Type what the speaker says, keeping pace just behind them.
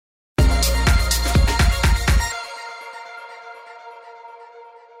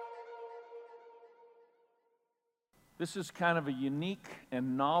This is kind of a unique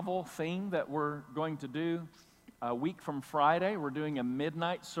and novel thing that we're going to do. A week from Friday, we're doing a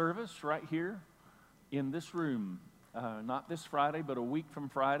midnight service right here in this room. Not this Friday, but a week from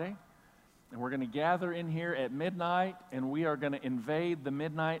Friday. And we're going to gather in here at midnight, and we are going to invade the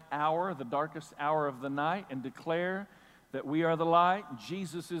midnight hour, the darkest hour of the night, and declare that we are the light,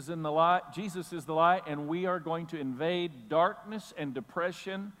 Jesus is in the light, Jesus is the light, and we are going to invade darkness and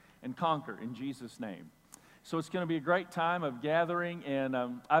depression and conquer in Jesus' name. So it's going to be a great time of gathering, and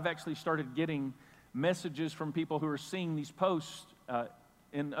I've actually started getting messages from people who are seeing these posts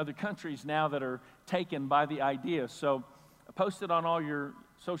in other countries now that are taken by the idea. So post it on all your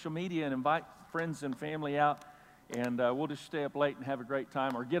social media and invite friends and family out, and we'll just stay up late and have a great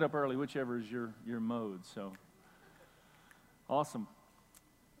time, or get up early, whichever is your mode. So awesome.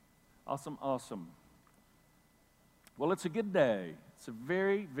 Awesome, awesome. Well, it's a good day. It's a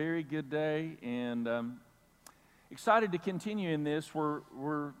very, very good day, and excited to continue in this.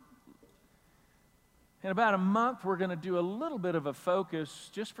 We're in about a month, we're going to do a little bit of a focus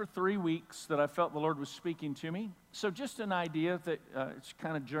just for 3 weeks that I felt the Lord was speaking to me. So just an idea that it's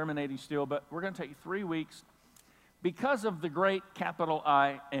kind of germinating still, but we're going to take 3 weeks. Because of the great capital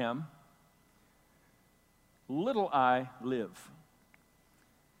I am, little I live.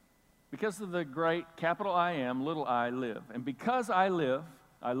 Because of the great capital I am, little I live. And because I live,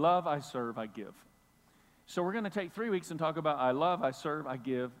 I love, I serve, I give. So we're going to take 3 weeks and talk about I love, I serve, I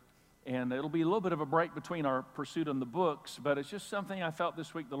give, and it'll be a little bit of a break between our pursuit on the books, but it's just something I felt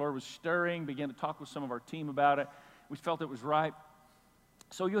this week the Lord was stirring, began to talk with some of our team about it. We felt it was right.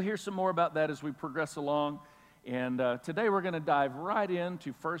 So you'll hear some more about that as we progress along, and today we're going to dive right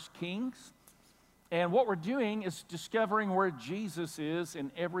into 1 Kings, and what we're doing is discovering where Jesus is in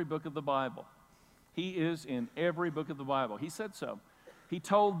every book of the Bible. He is in every book of the Bible. He said so. He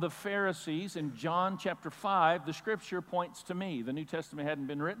told the Pharisees in John chapter 5, the scripture points to me. The New Testament hadn't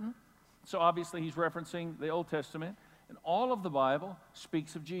been written, so obviously he's referencing the Old Testament, and all of the Bible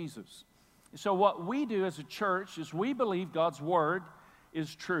speaks of Jesus. So what we do as a church is we believe God's Word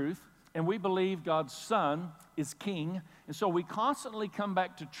is truth, and we believe God's Son is King, and so we constantly come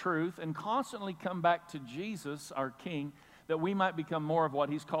back to truth and constantly come back to Jesus, our King, that we might become more of what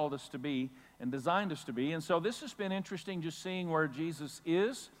He's called us to be and designed us to be. And so this has been interesting, just seeing where Jesus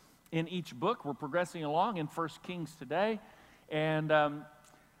is in each book. We're progressing along in 1 Kings today, and I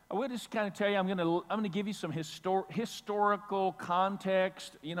would just kind of tell you, I'm going to give you some historical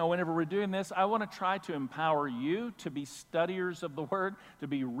context. You know, whenever we're doing this, I want to try to empower you to be studiers of the Word, to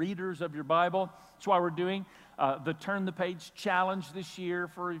be readers of your Bible. That's why we're doing the Turn the Page Challenge this year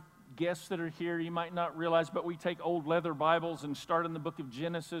for guests that are here. You might not realize, but we take old leather Bibles and start in the book of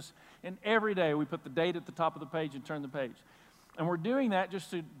Genesis, and every day we put the date at the top of the page and turn the page. And we're doing that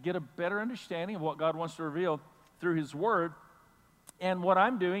just to get a better understanding of what God wants to reveal through His Word. And what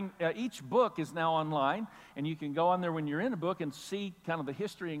I'm doing, each book is now online, and you can go on there when you're in a book and see kind of the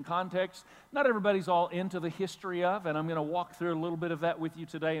history and context. Not everybody's all into the history of, and I'm going to walk through a little bit of that with you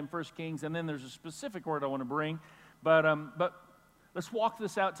today in 1 Kings, and then there's a specific word I want to bring. But let's walk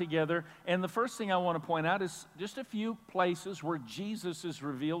this out together. And the first thing I want to point out is just a few places where Jesus is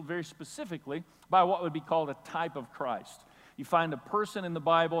revealed very specifically by what would be called a type of Christ. You find a person in the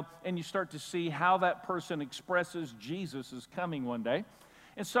Bible, and you start to see how that person expresses Jesus is coming one day.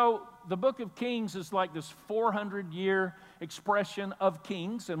 And so the book of Kings is like this 400-year expression of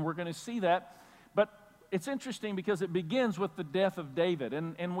kings, and we're going to see that. But it's interesting because it begins with the death of David.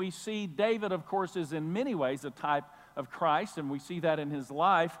 And we see David, of course, is in many ways a type of Christ, and we see that in his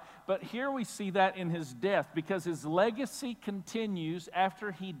life, but here we see that in his death, because his legacy continues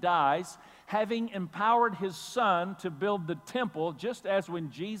after he dies, having empowered his son to build the temple. Just as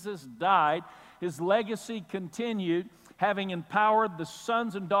when Jesus died, his legacy continued, having empowered the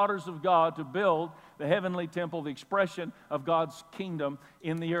sons and daughters of God to build the heavenly temple, the expression of God's kingdom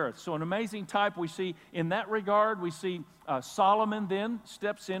in the earth. So an amazing type we see in that regard. We see Solomon then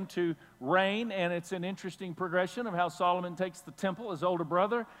steps into reign, and it's an interesting progression of how Solomon takes the temple. His older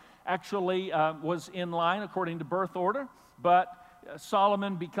brother actually was in line according to birth order, but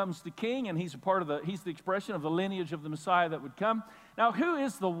Solomon becomes the king, and he's the expression of the lineage of the Messiah that would come. Now, who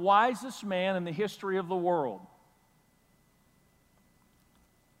is the wisest man in the history of the world?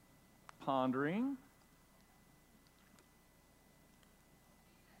 Pondering.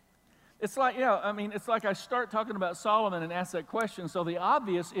 It's like, it's like I start talking about Solomon and ask that question, so the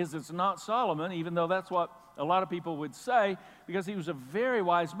obvious is it's not Solomon, even though that's what a lot of people would say, because he was a very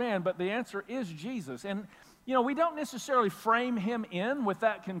wise man, but the answer is Jesus. And you know, we don't necessarily frame him in with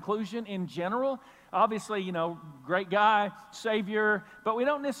that conclusion in general. Obviously, you know, great guy, Savior, but we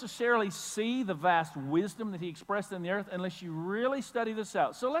don't necessarily see the vast wisdom that he expressed in the earth unless you really study this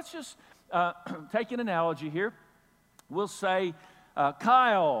out. So let's just take an analogy here. We'll say,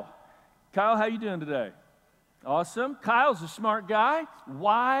 Kyle. Kyle, how you doing today? Awesome. Kyle's a smart guy,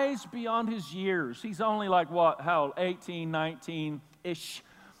 wise beyond his years. He's only like, what, how old? 18, 19-ish,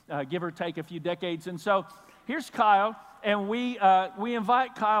 give or take a few decades. And so here's Kyle. And we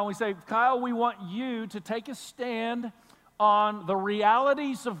invite Kyle, and we say, Kyle, we want you to take a stand on the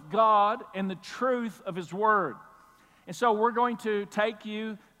realities of God and the truth of His Word. And so we're going to take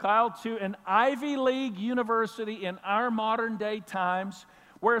you, Kyle, to an Ivy League university in our modern day times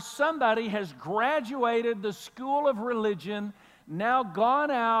where somebody has graduated the school of religion, now gone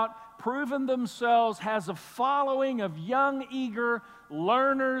out, proven themselves, has a following of young, eager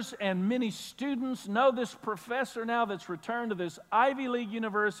learners, and many students know this professor now that's returned to this Ivy League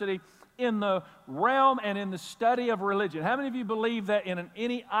university in the realm and in the study of religion. How many of you believe that in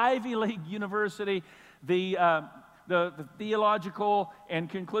any Ivy League university, the theological and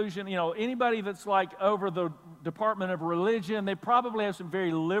conclusion, you know, anybody that's like over the Department of Religion, they probably have some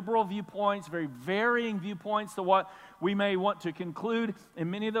very liberal viewpoints, very varying viewpoints to what we may want to conclude in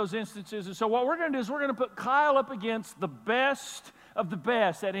many of those instances. And so what we're going to do is we're going to put Kyle up against the best of the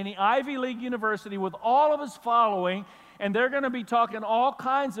best at any Ivy League university with all of his following, and they're going to be talking all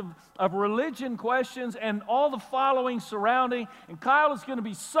kinds of religion questions and all the following surrounding, and Kyle is going to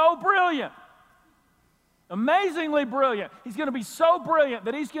be so brilliant, amazingly brilliant. He's going to be so brilliant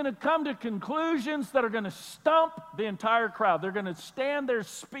that he's going to come to conclusions that are going to stump the entire crowd. They're going to stand there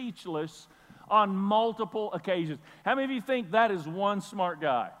speechless on multiple occasions. How many of you think that is one smart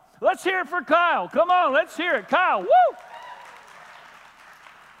guy? Let's hear it for Kyle. Come on, let's hear it. Kyle, woo!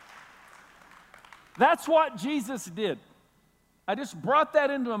 That's what Jesus did. I just brought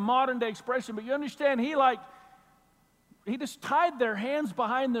that into a modern day expression, but you understand, he just tied their hands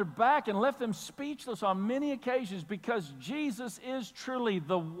behind their back and left them speechless on many occasions because Jesus is truly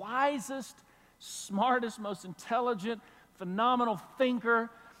the wisest, smartest, most intelligent, phenomenal thinker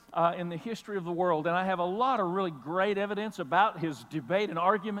in the history of the world. And I have a lot of really great evidence about his debate and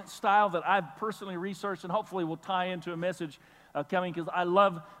argument style that I've personally researched and hopefully will tie into a message coming, because I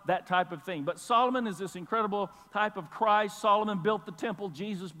love that type of thing. But Solomon is this incredible type of Christ. Solomon built the temple.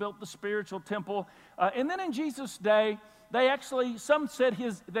 Jesus built the spiritual temple. And then in Jesus' day, some said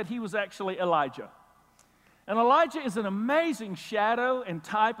that he was actually Elijah. And Elijah is an amazing shadow and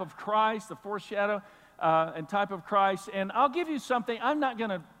type of Christ, the foreshadow and type of Christ. And I'll give you something. I'm not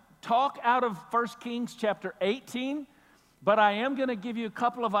going to talk out of 1 Kings chapter 18, but I am going to give you a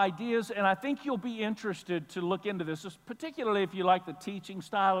couple of ideas, and I think you'll be interested to look into this, particularly if you like the teaching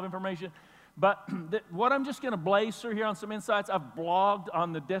style of information. But what I'm just going to blaze through here on some insights, I've blogged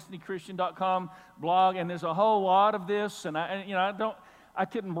on the destinychristian.com blog, and there's a whole lot of this, and I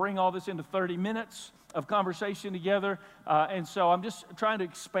couldn't bring all this into 30 minutes of conversation together, and so I'm just trying to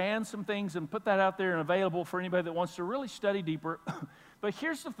expand some things and put that out there and available for anybody that wants to really study deeper. But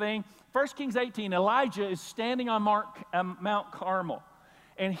here's the thing, 1 Kings 18, Elijah is standing on Mount Carmel.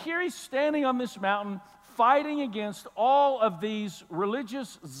 And here he's standing on this mountain fighting against all of these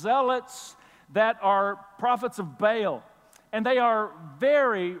religious zealots that are prophets of Baal. And they are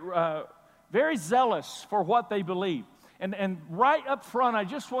very, very zealous for what they believe. And right up front, I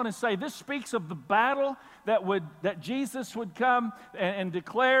just want to say this speaks of the battle that Jesus would come and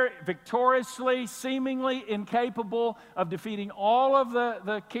declare victoriously, seemingly incapable of defeating all of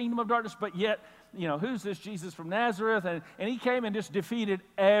the kingdom of darkness, but yet, you know, who's this Jesus from Nazareth? And he came and just defeated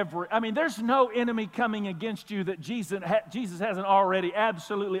there's no enemy coming against you that Jesus hasn't already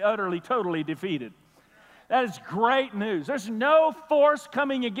absolutely, utterly, totally defeated. That is great news. There's no force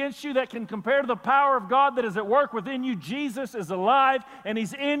coming against you that can compare to the power of God that is at work within you. Jesus is alive, and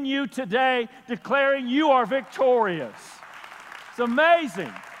He's in you today, declaring you are victorious. It's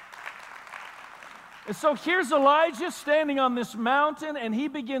amazing. And so here's Elijah standing on this mountain, and he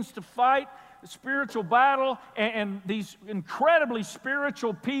begins to fight a spiritual battle, and these incredibly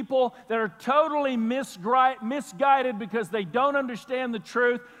spiritual people that are totally misguided because they don't understand the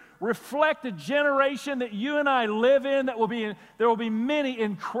truth reflect a generation that you and I live in. There will be many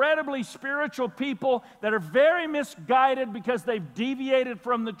incredibly spiritual people that are very misguided because they've deviated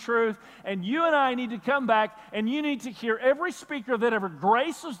from the truth. And you and I need to come back, and you need to hear every speaker that ever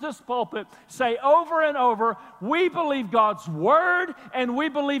graces this pulpit say over and over, we believe God's Word and we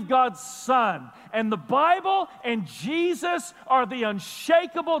believe God's Son. And the Bible and Jesus are the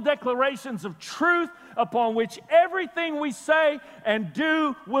unshakable declarations of truth upon which everything we say and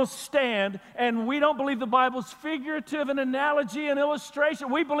do will stand, and we don't believe the Bible's figurative and analogy and illustration.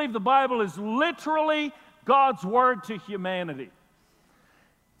 We believe the Bible is literally God's word to humanity.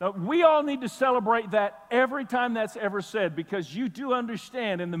 Now, we all need to celebrate that every time that's ever said, because you do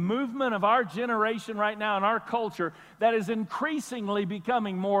understand in the movement of our generation right now in our culture, that is increasingly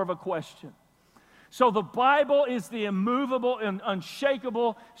becoming more of a question. So the Bible is the immovable and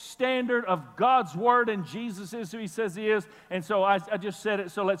unshakable standard of God's word, and Jesus is who he says he is. And so I just said it,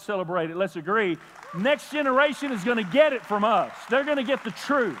 so let's celebrate it. Let's agree. Next generation is going to get it from us. They're going to get the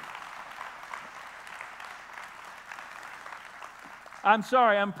truth. I'm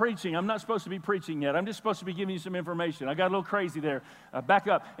sorry, I'm preaching. I'm not supposed to be preaching yet. I'm just supposed to be giving you some information. I got a little crazy there. Back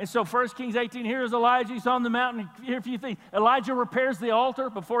up. And so 1 Kings 18, here's Elijah. He's on the mountain. Here a few things. Elijah repairs the altar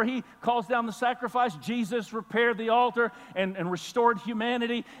before he calls down the sacrifice. Jesus repaired the altar and restored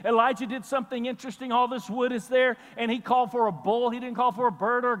humanity. Elijah did something interesting. All this wood is there, and he called for a bull. He didn't call for a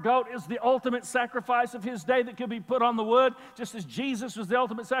bird or a goat. It was the ultimate sacrifice of his day that could be put on the wood, just as Jesus was the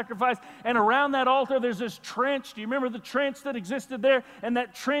ultimate sacrifice. And around that altar, there's this trench. Do you remember the trench that existed there? And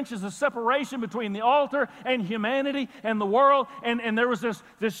that trench is a separation between the altar and humanity and the world. And there was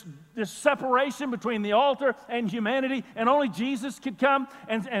this separation between the altar and humanity, and only Jesus could come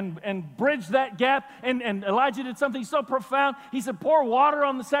and bridge that gap. And Elijah did something so profound. He said, pour water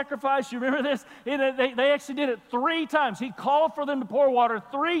on the sacrifice. You remember this? They actually did it 3 times. He called for them to pour water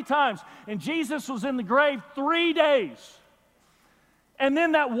 3 times. And Jesus was in the grave 3 days. And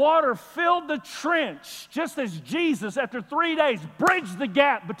then that water filled the trench, just as Jesus, after 3 days, bridged the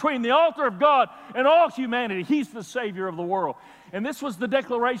gap between the altar of God and all humanity. He's the Savior of the world. And this was the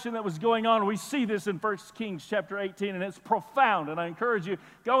declaration that was going on. We see this in 1 Kings chapter 18, and it's profound. And I encourage you,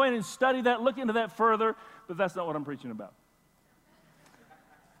 go in and study that, look into that further, but that's not what I'm preaching about.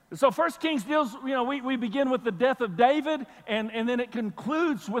 So 1 Kings deals, we begin with the death of David, and then it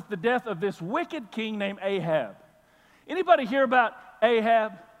concludes with the death of this wicked king named Ahab. Anybody hear about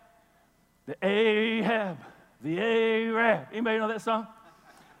Ahab? The Ahab, the Arab. Anybody know that song?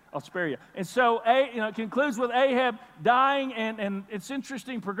 I'll spare you. And so, it concludes with Ahab dying, and it's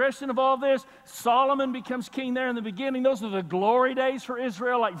interesting progression of all this. Solomon becomes king there in the beginning. Those are the glory days for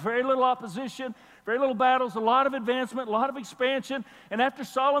Israel, like very little opposition, very little battles, a lot of advancement, a lot of expansion. And after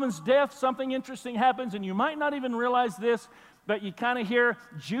Solomon's death, something interesting happens, and you might not even realize this, but you kind of hear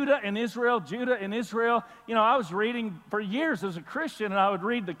Judah and Israel, Judah and Israel. I was reading for years as a Christian, and I would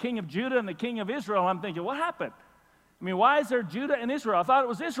read the king of Judah and the king of Israel, and I'm thinking, what happened? Why is there Judah and Israel? I thought it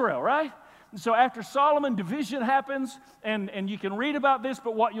was Israel, right? And so after Solomon, division happens, and you can read about this,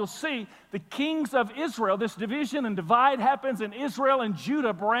 but what you'll see, the kings of Israel, this division and divide happens, and Israel and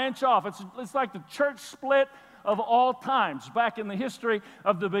Judah branch off. It's like the church split of all times back in the history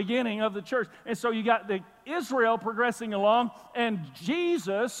of the beginning of the church. And so you got the Israel progressing along, and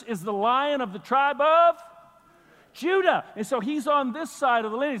Jesus is the Lion of the tribe of Judah. And so he's on this side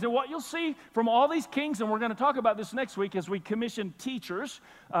of the lineage. And what you'll see from all these kings, and we're going to talk about this next week as we commission teachers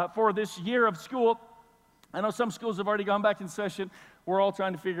for this year of school. I know some schools have already gone back in session. We're all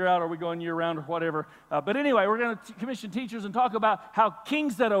trying to figure out, are we going year-round or whatever. But anyway, we're going to commission teachers and talk about how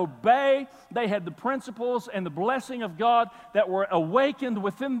kings that obey, they had the principles and the blessing of God that were awakened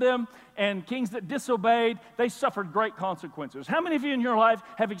within them, and kings that disobeyed, they suffered great consequences. How many of you in your life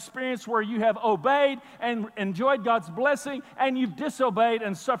have experienced where you have obeyed and enjoyed God's blessing, and you've disobeyed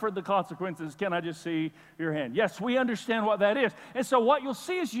and suffered the consequences? Can I just see your hand? Yes, we understand what that is. And so what you'll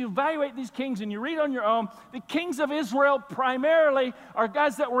see is you evaluate these kings and you read on your own, the kings of Israel primarily are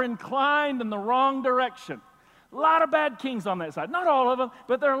guys that were inclined in the wrong direction. A lot of bad kings on that side. Not all of them,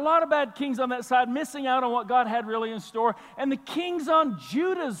 but there are a lot of bad kings on that side, missing out on what God had really in store. And the kings on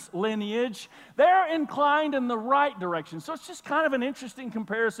Judah's lineage, they're inclined in the right direction. So it's just kind of an interesting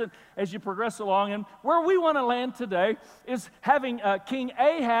comparison as you progress along. And where we want to land today is having King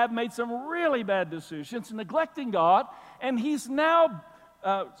Ahab made some really bad decisions, neglecting God, and he's now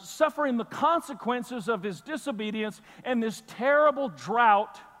suffering the consequences of his disobedience, and this terrible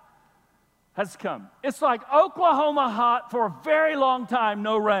drought has come. It's like Oklahoma hot for a very long time,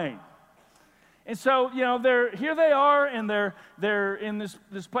 no rain. And so, here they are, and they're in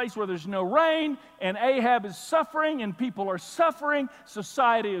this place where there's no rain, and Ahab is suffering, and people are suffering,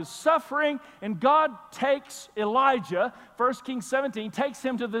 society is suffering, and God takes Elijah, 1 Kings 17, takes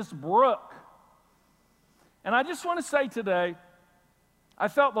him to this brook. And I just want to say today, I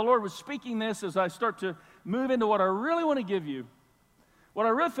felt the Lord was speaking this as I start to move into what I really want to give you, what I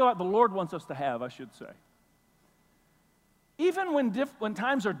really feel like the Lord wants us to have, I should say. Even when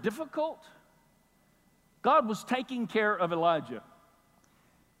times are difficult, God was taking care of Elijah.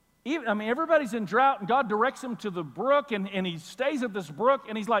 Everybody's in drought, and God directs him to the brook, and he stays at this brook,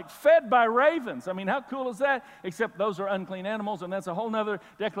 and he's like fed by ravens. I mean, how cool is that? Except those are unclean animals, and that's a whole other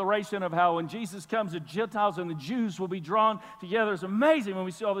declaration of how when Jesus comes, the Gentiles and the Jews will be drawn together. It's amazing when we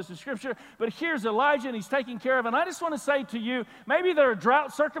see all this in Scripture. But here's Elijah, and he's taken care of. And I just want to say to you, maybe there are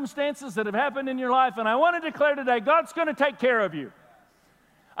drought circumstances that have happened in your life, and I want to declare today, God's going to take care of you.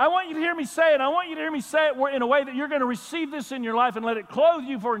 I want you to hear me say it. I want you to hear me say it in a way that you're going to receive this in your life and let it clothe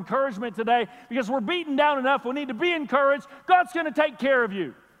you for encouragement today, because we're beaten down enough. We need to be encouraged. God's going to take care of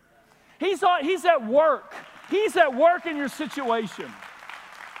you. He's at work. He's at work in your situation.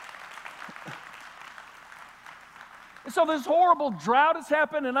 And so this horrible drought has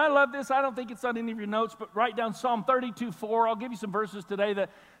happened, and I love this. I don't think it's on any of your notes, but write down Psalm 32:4. I'll give you some verses today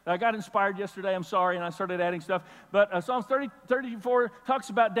that I got inspired yesterday. I'm sorry, and I started adding stuff. But Psalms 34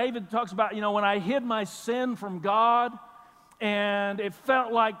 David talks about, when I hid my sin from God, and it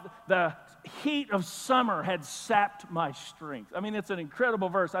felt like the heat of summer had sapped my strength. I mean, it's an incredible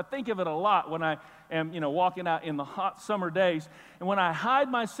verse. I think of it a lot when I am, walking out in the hot summer days. And when I hide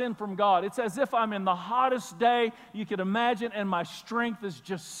my sin from God, it's as if I'm in the hottest day you could imagine, and my strength is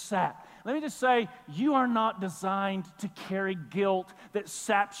just sapped. Let me just say, you are not designed to carry guilt that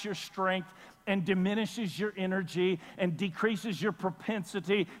saps your strength and diminishes your energy and decreases your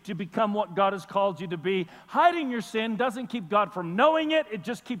propensity to become what God has called you to be. Hiding your sin doesn't keep God from knowing it. It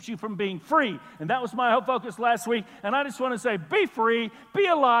just keeps you from being free. And that was my whole focus last week. And I just want to say, be free, be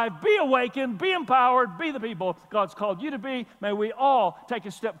alive, be awakened, be empowered, be the people God's called you to be. May we all take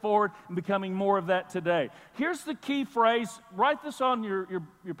a step forward in becoming more of that today. Here's the key phrase. Write this on your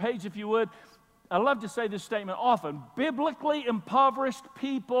page if you would. I love to say this statement often. Biblically impoverished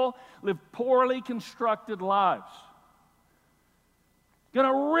people live poorly constructed lives. Going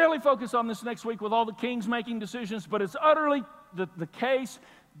to really focus on this next week with all the kings making decisions, but it's utterly the case.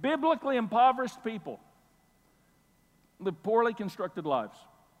 Biblically impoverished people live poorly constructed lives.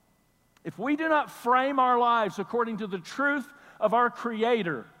 If we do not frame our lives according to the truth of our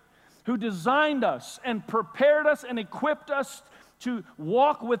Creator, who designed us and prepared us and equipped us to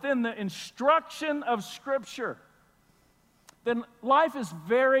walk within the instruction of Scripture, then life is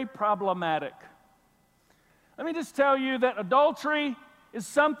very problematic. Let me just tell you that adultery is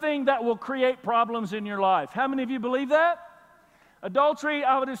something that will create problems in your life. How many of you believe that? Adultery,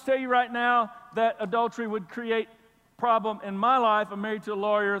 I would just tell you right now that adultery would create problem in my life. I'm married to a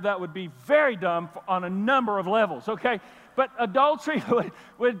lawyer. That would be very dumb on a number of levels, okay? But adultery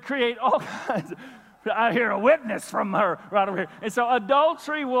would create all kinds of... I hear a witness from her right over here. And so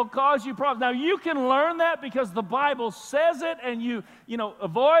adultery will cause you problems. Now, you can learn that because the Bible says it, and you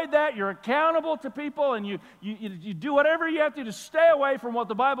avoid that. You're accountable to people, and you do whatever you have to stay away from what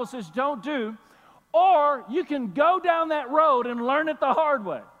the Bible says don't do. Or you can go down that road and learn it the hard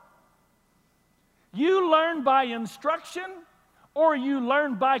way. You learn by instruction, or you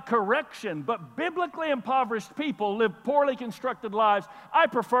learn by correction. But biblically impoverished people live poorly constructed lives. I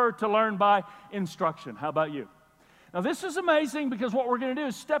prefer to learn by instruction. How about you? Now, this is amazing because what we're going to do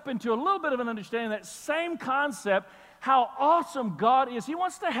is step into a little bit of an understanding of that same concept, how awesome God is. He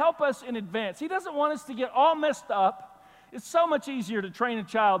wants to help us in advance. He doesn't want us to get all messed up. It's so much easier to train a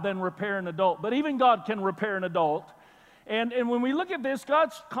child than repair an adult. But even God can repair an adult. And when we look at this,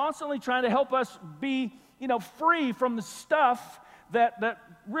 God's constantly trying to help us be free from the stuff that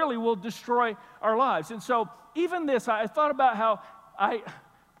really will destroy our lives. And so even this, I thought about how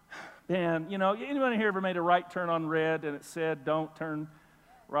anyone here ever made a right turn on red and it said don't turn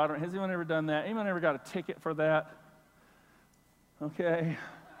right on? Has anyone ever done that? Anyone ever got a ticket for that? Okay.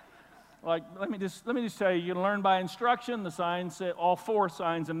 Like, let me just tell you, you learn by instruction. The sign said, all four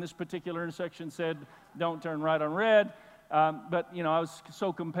signs in this particular intersection said don't turn right on red. But I was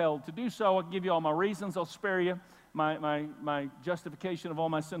so compelled to do so. I'll give you all my reasons. I'll spare you my justification of all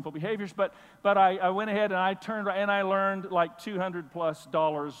my sinful behaviors. But I went ahead and I turned right, and I learned like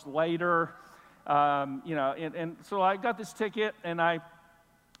 $200+ later. And so I got this ticket, and I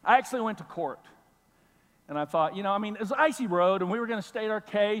actually went to court. And I thought, it was an icy road, and we were going to state our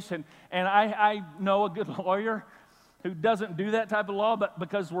case. And I know a good lawyer who doesn't do that type of law, but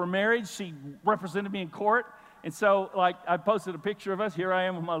because we're married, she represented me in court. And so, I posted a picture of us. Here I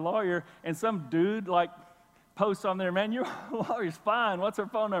am with my lawyer, and some dude, posts on there, man, your lawyer's fine. What's her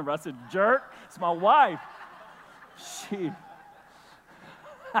phone number? I said, jerk, it's my wife.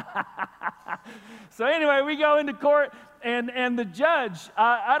 So anyway, we go into court, and the judge,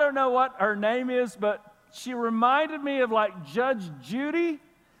 I don't know what her name is, but she reminded me of Judge Judy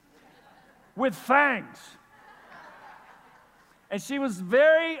with fangs. And she was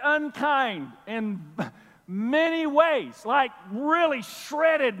very unkind and many ways, like really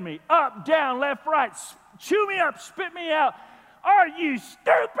shredded me, up, down, left, right, chew me up, spit me out. Are you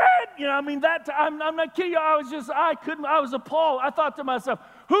stupid? You know, I mean, I'm not kidding you. I was appalled. I thought to myself,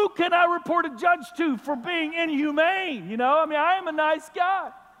 who can I report a judge to for being inhumane? You know, I mean, I am a nice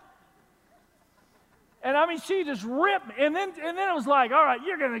guy. And I mean, she just ripped me. And then it was like, all right,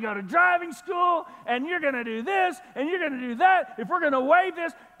 you're going to go to driving school, and you're going to do this, and you're going to do that. If we're going to waive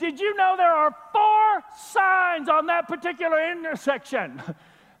this, did you know there are 4 signs on that particular intersection?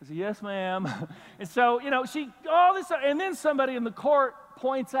 I said, yes, ma'am. And so, you know, all this, and then somebody in the court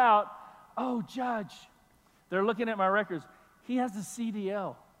points out, oh, judge, they're looking at my records. He has a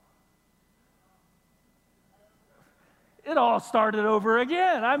CDL. It all started over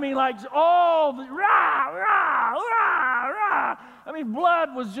again. I mean, like all the rah, rah, rah, rah. I mean,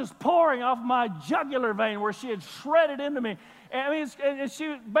 blood was just pouring off my jugular vein where she had shredded into me. And, I mean, and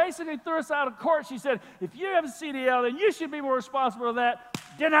she basically threw us out of court. She said, if you have a CDL, then you should be more responsible for that.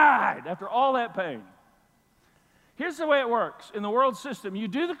 Denied after all that pain. Here's the way it works. In the world system, you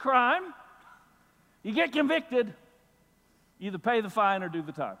do the crime, you get convicted, you either pay the fine or do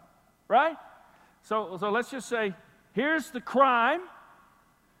the time. Right? So let's just say, here's the crime,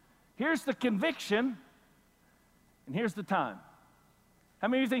 here's the conviction, and here's the time. How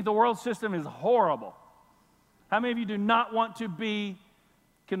many of you think the world system is horrible? How many of you do not want to be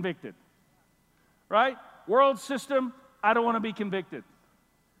convicted? Right? World system, I don't want to be convicted.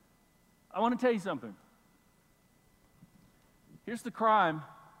 I want to tell you something. Here's the crime.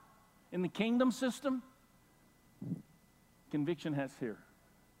 In the kingdom system, conviction has here.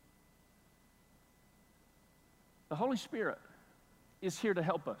 The Holy Spirit is here to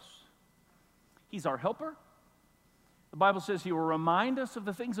help us. He's our helper. The Bible says He will remind us of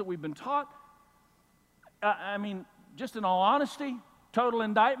the things that we've been taught. I mean, just in all honesty, total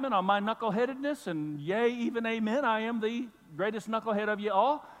indictment on my knuckleheadedness, and yea, even amen, I am the greatest knucklehead of you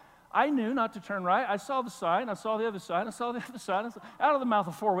all. I knew not to turn right. I saw the sign. I saw the other side. I saw the other side. Out of the mouth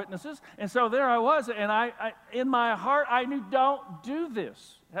of 4 witnesses. And so there I was. And I in my heart, I knew, don't do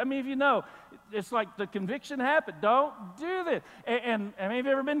this. How many of you know? It's like the conviction happened. Don't do this. And how many of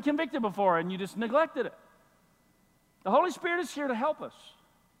you ever been convicted before and you just neglected it? The Holy Spirit is here to help us.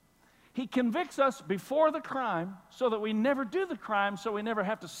 He convicts us before the crime so that we never do the crime, so we never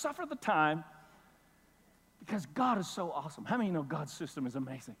have to suffer the time, because God is so awesome. How many of you know God's system is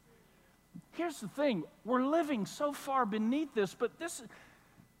amazing? Here's the thing. We're living so far beneath this, but this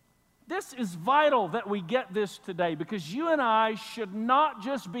is vital that we get this today, because you and I should not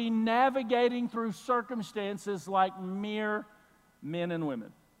just be navigating through circumstances like mere men and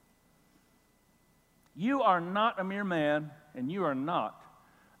women. You are not a mere man, and you are not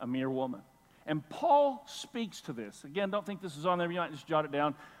a mere woman. And Paul speaks to this. Again, don't think this is on there. You might just jot it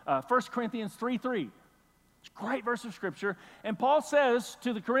down. 1 Corinthians 3:3. It's a great verse of Scripture. And Paul says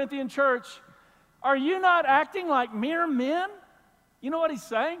to the Corinthian church, are you not acting like mere men? You know what he's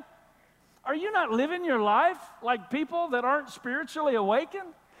saying? Are you not living your life like people that aren't spiritually awakened?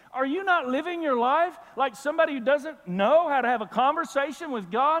 Are you not living your life like somebody who doesn't know how to have a conversation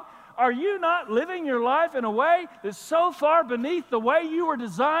with God? Are you not living your life in a way that's so far beneath the way you were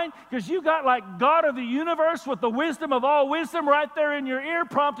designed? Because you got like God of the universe with the wisdom of all wisdom right there in your ear,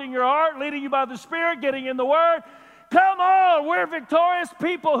 prompting your heart, leading you by the Spirit, getting in the Word. Come on, we're victorious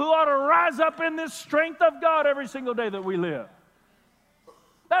people who ought to rise up in this strength of God every single day that we live.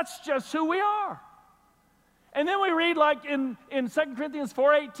 That's just who we are. And then we read like in 2 Corinthians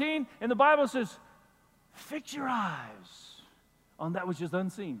 4:18, and the Bible says, fix your eyes on that which is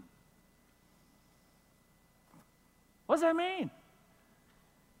unseen. What does that mean?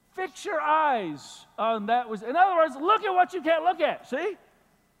 Fix your eyes on that which, in other words, look at what you can't look at, see? I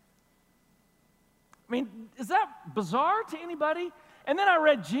mean, is that bizarre to anybody? And then I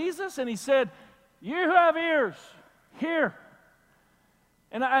read Jesus, and He said, you who have ears, hear.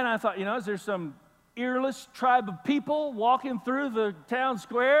 And I thought, you know, is there some earless tribe of people walking through the town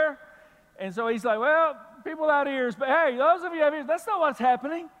square? And so He's like, well, people without ears, but hey, those of you who have ears, that's not what's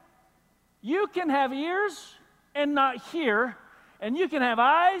happening. You can have ears and not hear, and you can have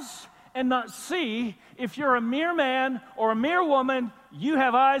eyes and not see. If you're a mere man or a mere woman, you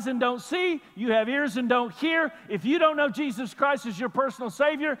have eyes and don't see, you have ears and don't hear. If you don't know Jesus Christ as your personal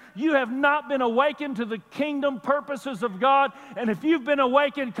Savior, you have not been awakened to the kingdom purposes of God. And if you've been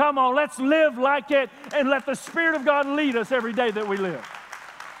awakened, come on, let's live like it and let the Spirit of God lead us every day that we live.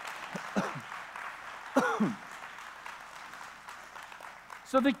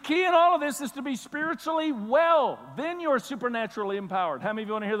 So the key in all of this is to be spiritually well. Then you're supernaturally empowered. How many of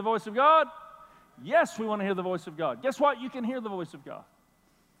you want to hear the voice of God? Yes, we want to hear the voice of God. Guess what? You can hear the voice of God.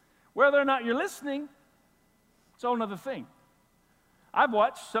 Whether or not you're listening, It's a whole other thing. I've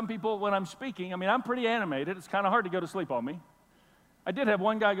watched some people when I'm speaking. I mean, I'm pretty animated. It's kind of hard to go to sleep on me. I did have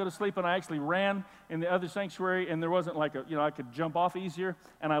one guy go to sleep, and I actually ran in the other sanctuary, and there wasn't like I could jump off easier,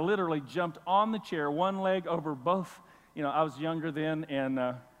 and I literally jumped on the chair, one leg over both. I was younger then and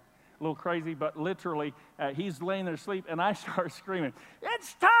a little crazy, but literally, he's laying there asleep, and I start screaming,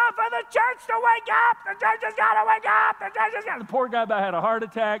 "It's time for the church to wake up! The church has got to wake up! The church has got." The poor guy about had a heart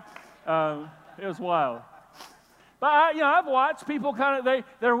attack. It was wild. But I've watched people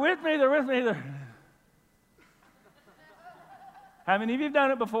they're with me. How many of you have done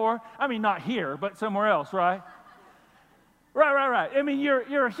it before? I mean, not here, but somewhere else, right? Right. I mean,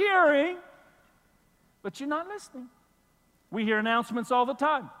 you're hearing, but you're not listening. We hear announcements all the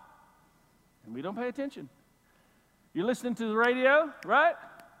time, and we don't pay attention. You're listening to the radio, right?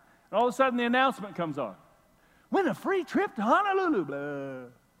 And all of a sudden, the announcement comes on. Win a free trip to Honolulu, blah.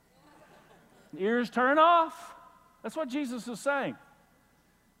 Ears turn off. That's what Jesus is saying.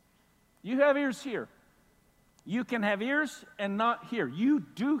 You have ears here. You can have ears and not hear. You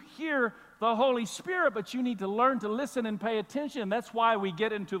do hear the Holy Spirit, but you need to learn to listen and pay attention. That's why we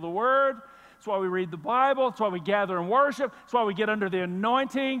get into the Word. That's why we read the Bible. That's why we gather and worship. That's why we get under the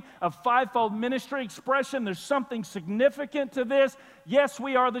anointing of fivefold ministry expression. There's something significant to this. Yes,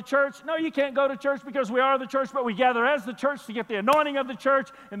 we are the church. No, you can't go to church because we are the church, but we gather as the church to get the anointing of the church.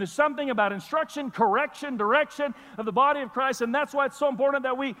 And there's something about instruction, correction, direction of the body of Christ. And that's why it's so important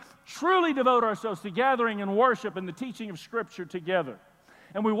that we truly devote ourselves to gathering and worship and the teaching of Scripture together.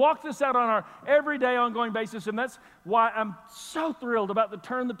 And we walk this out on our everyday, ongoing basis, and that's why I'm so thrilled about the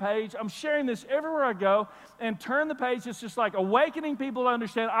Turn the Page. I'm sharing this everywhere I go, and Turn the Page is just like awakening people to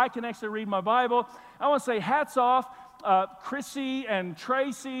understand I can actually read my Bible. I want to say hats off Chrissy and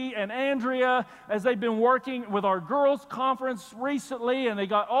Tracy and Andrea as they've been working with our girls' conference recently, and they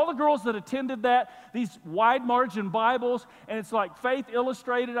got all the girls that attended that, these wide margin Bibles, and it's like Faith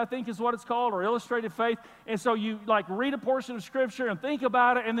Illustrated, I think is what it's called, or Illustrated Faith. And so you like read a portion of Scripture and think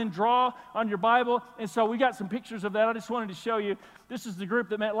about it and then draw on your Bible. And so we got some pictures of that. I just wanted to show you. This is the group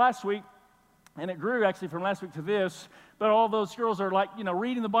that met last week. And it grew actually from last week to this, but all those girls are like,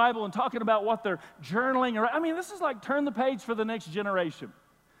 reading the Bible and talking about what they're journaling. I mean, this is like Turn the Page for the next generation.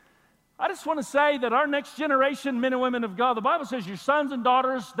 I just want to say that our next generation, men and women of God, the Bible says your sons and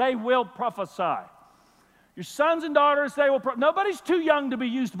daughters, they will prophesy. Your sons and daughters, they will nobody's too young to be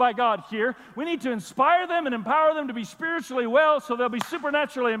used by God here. We need to inspire them and empower them to be spiritually well so they'll be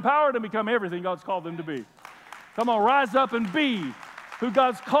supernaturally empowered and become everything God's called them to be. Come on, rise up and be who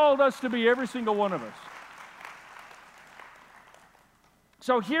God's called us to be, every single one of us.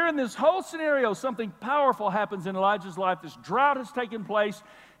 So here in this whole scenario, something powerful happens in Elijah's life. This drought has taken place,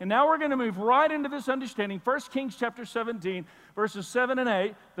 and now we're going to move right into this understanding. 1 Kings chapter 17, verses 7 and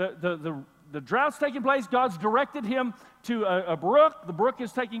 8. The drought's taking place. God's directed him to a brook. The brook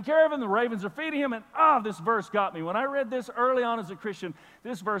is taking care of him. The ravens are feeding him, and this verse got me. When I read this early on as a Christian,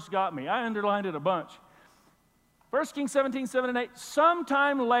 this verse got me. I underlined it a bunch. 1 Kings 17, 7 and 8,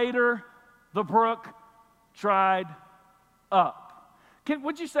 sometime later, the brook dried up.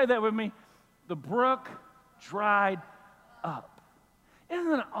 Would you say that with me? The brook dried up.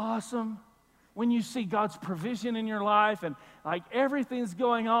 Isn't it awesome when you see God's provision in your life and like everything's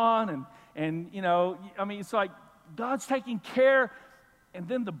going on and it's like God's taking care, and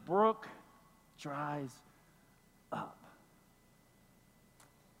then the brook dries up.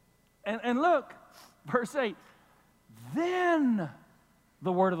 And look, verse 8, then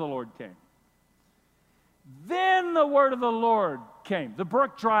the word of the Lord came. Then the word of the Lord came. The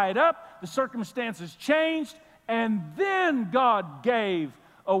brook dried up, the circumstances changed, and then God gave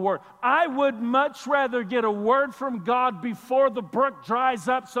a word. I would much rather get a word from God before the brook dries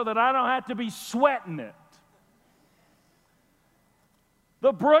up so that I don't have to be sweating it.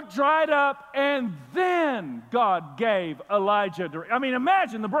 The brook dried up, and then God gave Elijah.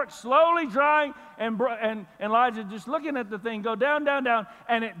 Imagine the brook slowly drying, and Elijah just looking at the thing go down, down, down,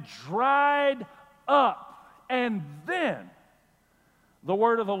 and it dried up. And then the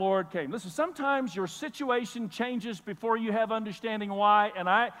word of the Lord came. Listen, sometimes your situation changes before you have understanding why,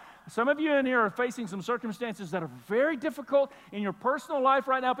 and some of you in here are facing some circumstances that are very difficult in your personal life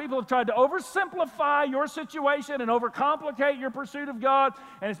right now. People have tried to oversimplify your situation and overcomplicate your pursuit of God,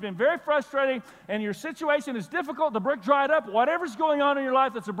 and it's been very frustrating, and your situation is difficult. The brook dried up. Whatever's going on in your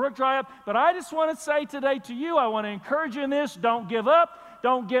life, that's a brook dry up. But I just want to say today to you, I want to encourage you in this, don't give up.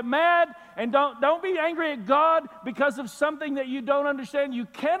 Don't get mad, and don't be angry at God because of something that you don't understand. You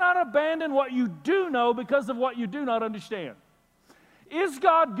cannot abandon what you do know because of what you do not understand. Is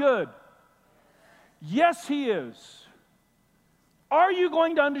God good? Yes, He is. Are you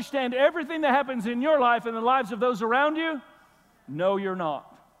going to understand everything that happens in your life and the lives of those around you? No, you're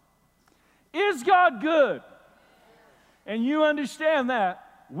not. Is God good? And you understand that.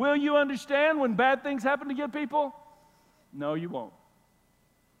 Will you understand when bad things happen to good people? No, you won't.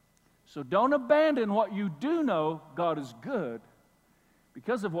 So don't abandon what you do know God is good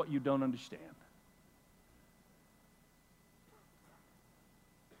because of what you don't understand.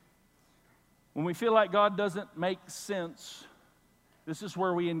 When we feel like God doesn't make sense, this is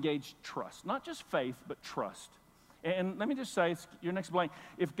where we engage trust. Not just faith, but trust. And let me just say, it's your next blank.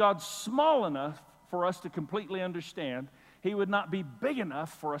 If God's small enough for us to completely understand, He would not be big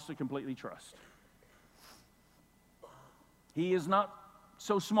enough for us to completely trust. He is not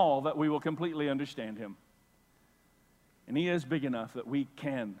so small that we will completely understand Him. And He is big enough that we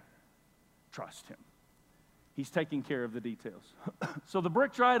can trust Him. He's taking care of the details. So the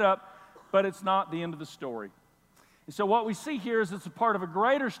brook dried up, but it's not the end of the story. And so what we see here is it's a part of a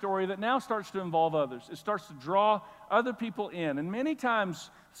greater story that now starts to involve others. It starts to draw other people in. And many times,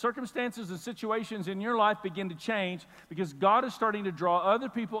 circumstances and situations in your life begin to change because God is starting to draw other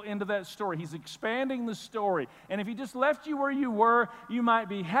people into that story. He's expanding the story. And if He just left you where you were, you might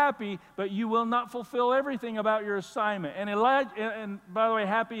be happy, but you will not fulfill everything about your assignment. And by the way,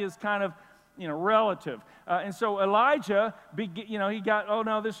 happy is kind of, relative. And so Elijah, he got, oh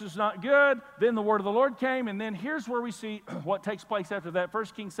no, this is not good. Then the word of the Lord came, and then here's where we see what takes place after that. 1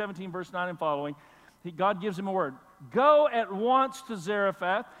 Kings 17, verse 9 and following. God gives him a word. Go at once to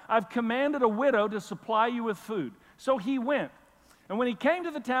Zarephath. I've commanded a widow to supply you with food. So he went. And when he came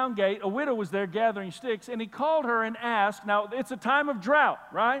to the town gate, a widow was there gathering sticks, and he called her and asked, now it's a time of drought,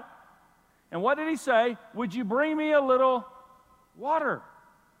 right? And what did he say? Would you bring me a little water?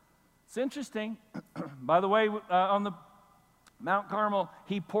 It's interesting. By the way, on the Mount Carmel,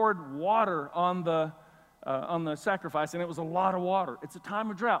 he poured water on the sacrifice, and it was a lot of water. It's a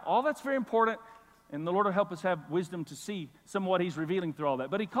time of drought. All that's very important, and the Lord will help us have wisdom to see some of what He's revealing through all that.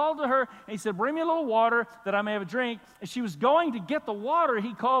 But he called to her, and he said, bring me a little water that I may have a drink. And she was going to get the water.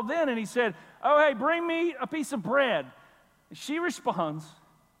 He called then, and he said, oh, hey, bring me a piece of bread. And she responds,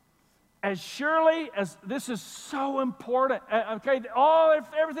 as surely as, this is so important, everything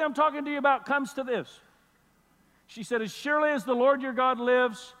I'm talking to you about comes to this. She said, as surely as the Lord your God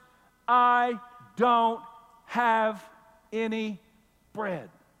lives, I don't have any bread.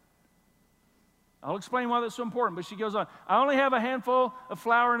 I'll explain why that's so important, but she goes on. I only have a handful of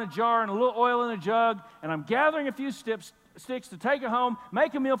flour in a jar and a little oil in a jug, and I'm gathering a few sticks to take it home,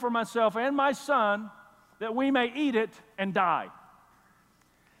 make a meal for myself and my son, that we may eat it and die.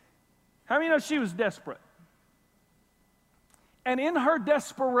 How many know she was desperate? And in her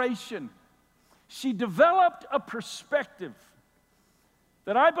desperation, she developed a perspective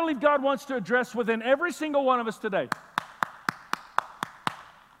that I believe God wants to address within every single one of us today.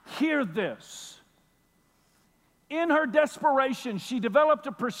 Hear this. In her desperation, she developed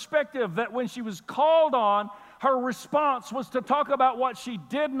a perspective that when she was called on, her response was to talk about what she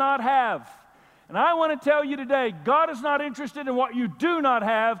did not have. And I want to tell you today, God is not interested in what you do not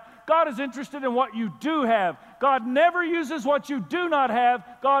have. God is interested in what you do have. God never uses what you do not have.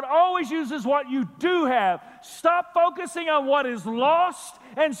 God always uses what you do have. Stop focusing on what is lost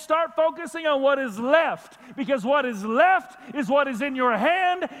and start focusing on what is left. Because what is left is what is in your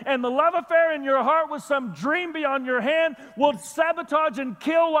hand, and the love affair in your heart with some dream beyond your hand will sabotage and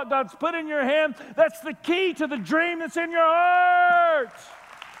kill what God's put in your hand. That's the key to the dream that's in your heart.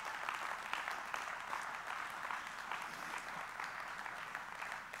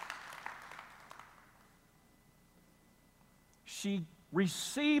 She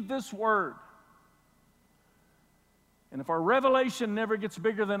received this word. And if our revelation never gets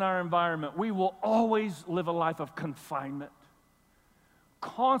bigger than our environment, we will always live a life of confinement,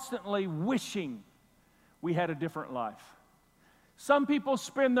 constantly wishing we had a different life. Some people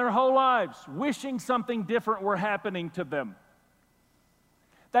spend their whole lives wishing something different were happening to them.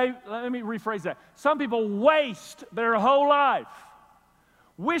 Let me rephrase that. Some people waste their whole life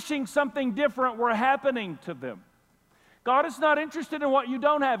wishing something different were happening to them. God is not interested in what you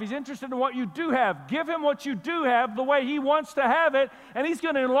don't have. He's interested in what you do have. Give Him what you do have the way He wants to have it, and He's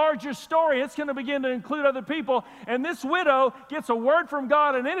going to enlarge your story. It's going to begin to include other people. And this widow gets a word from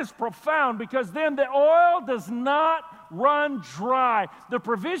God, and it is profound because then the oil does not run dry. The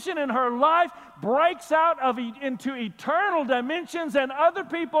provision in her life breaks out into eternal dimensions, and other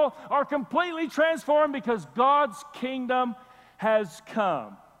people are completely transformed because God's kingdom has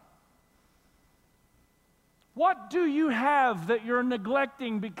come. What do you have that you're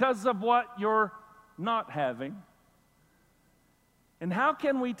neglecting because of what you're not having? And how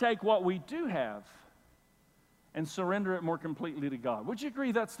can we take what we do have and surrender it more completely to God? Would you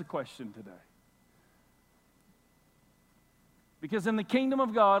agree that's the question today? Because in the kingdom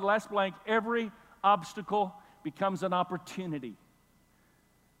of God, last blank, every obstacle becomes an opportunity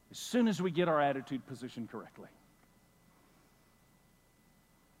as soon as we get our attitude positioned correctly.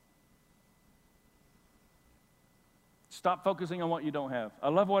 Stop focusing on what you don't have. I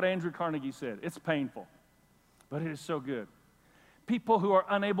love what Andrew Carnegie said. It's painful, but it is so good. People who are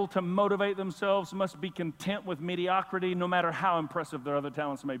unable to motivate themselves must be content with mediocrity, no matter how impressive their other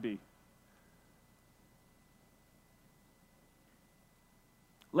talents may be.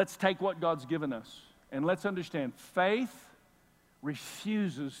 Let's take what God's given us, and let's understand faith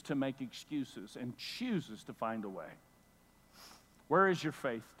refuses to make excuses and chooses to find a way. Where is your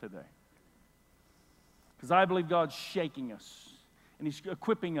faith today? Because I believe God's shaking us, and He's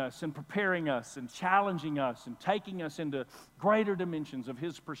equipping us and preparing us and challenging us and taking us into greater dimensions of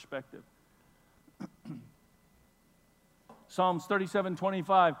His perspective. Psalms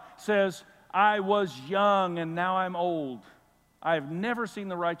 37:25 says, I was young and now I'm old. I have never seen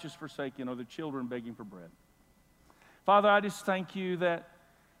the righteous forsaken or the children begging for bread. Father, I just thank you that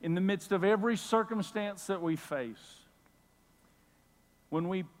in the midst of every circumstance that we face, when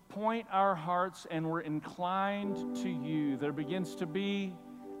we point our hearts and we're inclined to you, there begins to be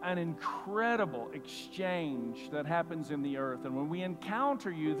an incredible exchange that happens in the earth. And when we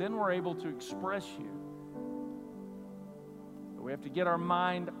encounter you, then we're able to express you. But we have to get our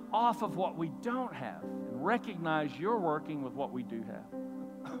mind off of what we don't have and recognize you're working with what we do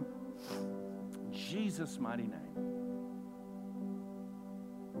have. In Jesus' mighty name.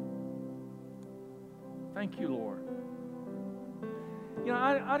 Thank you, Lord. You know,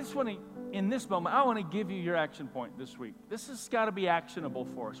 I just want to, in this moment, I want to give you your action point this week. This has got to be actionable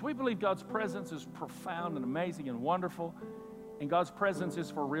for us. We believe God's presence is profound and amazing and wonderful, and God's presence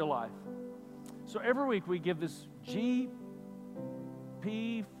is for real life. So every week we give this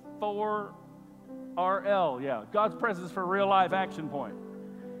GP4RL, yeah, God's presence for real life action point.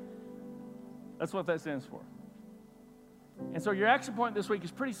 That's what that stands for. And so your action point this week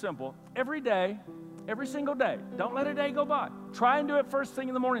is pretty simple. Every day, every single day. Don't let a day go by. Try and do it first thing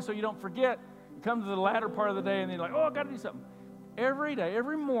in the morning so you don't forget. You come to the latter part of the day and then you're like, oh, I've got to do something. Every day,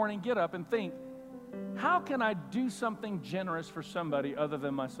 every morning, get up and think, how can I do something generous for somebody other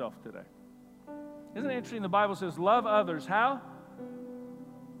than myself today? Isn't it interesting? The Bible says, love others. How?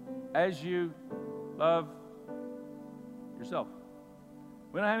 As you love yourself.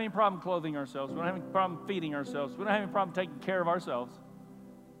 We don't have any problem clothing ourselves. We don't have any problem feeding ourselves. We don't have any problem taking care of ourselves.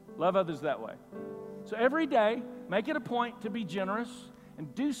 Love others that way. So every day, make it a point to be generous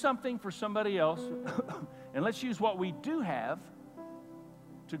and do something for somebody else. And let's use what we do have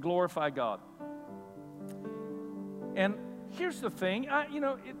to glorify God. And here's the thing.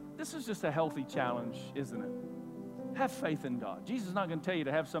 This is just a healthy challenge, isn't it? Have faith in God. Jesus is not going to tell you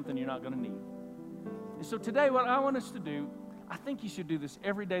to have something you're not going to need. And so today, what I want us to do, I think you should do this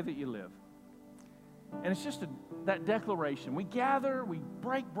every day that you live. And it's just that declaration. We gather, we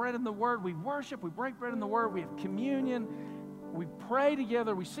break bread in the Word, we worship, we break bread in the Word, we have communion, we pray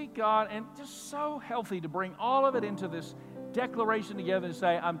together, we seek God, and just so healthy to bring all of it into this declaration together and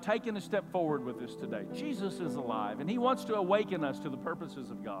say, I'm taking a step forward with this today. Jesus is alive, and He wants to awaken us to the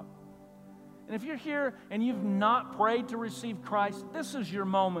purposes of God. And if you're here and you've not prayed to receive Christ, this is your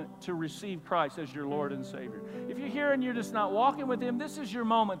moment to receive Christ as your Lord and Savior. If you're here and you're just not walking with Him, this is your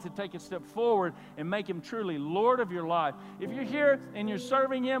moment to take a step forward and make Him truly Lord of your life. If you're here and you're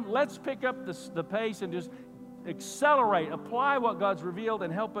serving Him, let's pick up the pace and just accelerate, apply what God's revealed,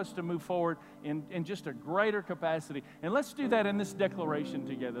 and help us to move forward in just a greater capacity. And let's do that in this declaration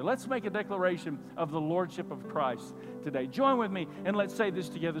together. Let's make a declaration of the Lordship of Christ today. Join with me and let's say this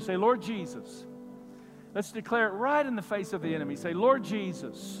together. Say, Lord Jesus. Let's declare it right in the face of the enemy. Say, Lord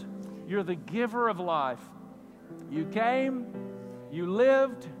Jesus, you're the giver of life. You came, you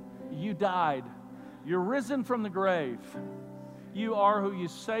lived, you died. You're risen from the grave. You are who you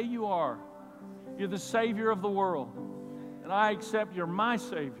say you are. You're the Savior of the world. And I accept you're my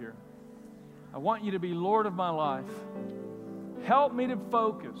Savior. I want you to be Lord of my life. Help me to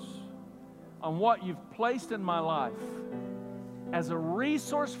focus on what you've placed in my life as a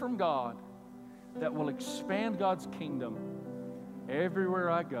resource from God that will expand God's kingdom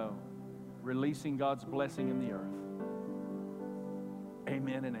everywhere I go, releasing God's blessing in the earth.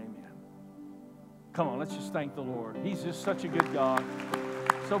 Amen and amen. Come on, let's just thank the Lord. He's just such a good God.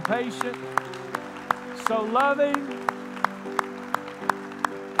 So patient, so loving.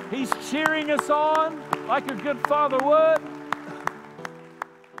 He's cheering us on like a good father would.